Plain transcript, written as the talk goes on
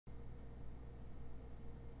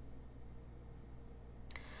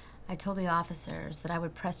I told the officers that I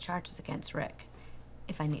would press charges against Rick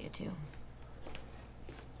if I needed to.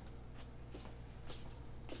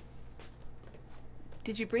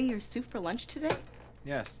 Did you bring your soup for lunch today?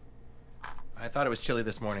 Yes. I thought it was chilly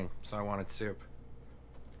this morning, so I wanted soup.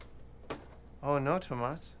 Oh, no,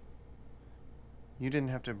 Tomas. You didn't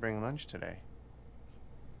have to bring lunch today.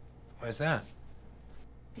 Why is that?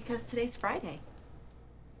 Because today's Friday.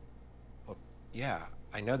 Well, yeah,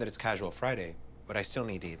 I know that it's Casual Friday, but I still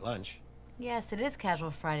need to eat lunch. Yes, it is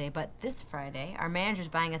Casual Friday, but this Friday, our manager's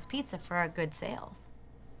buying us pizza for our good sales.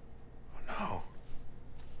 Oh, no.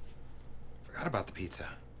 Forgot about the pizza.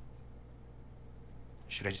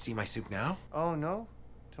 Should I just eat my soup now? Oh, no,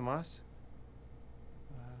 Tomas.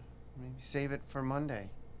 Maybe save it for Monday.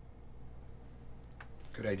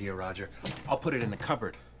 Good idea, Roger. I'll put it in the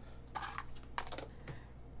cupboard.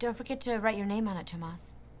 Don't forget to write your name on it,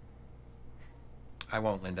 Tomas. I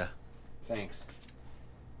won't, Linda. Thanks.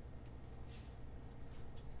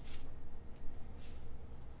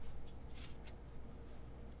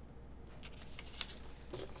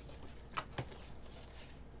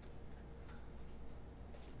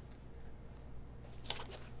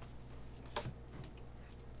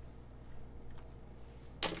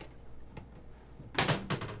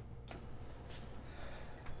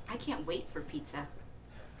 I can't wait for pizza.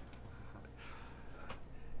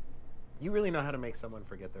 You really know how to make someone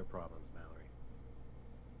forget their problems, Mallory.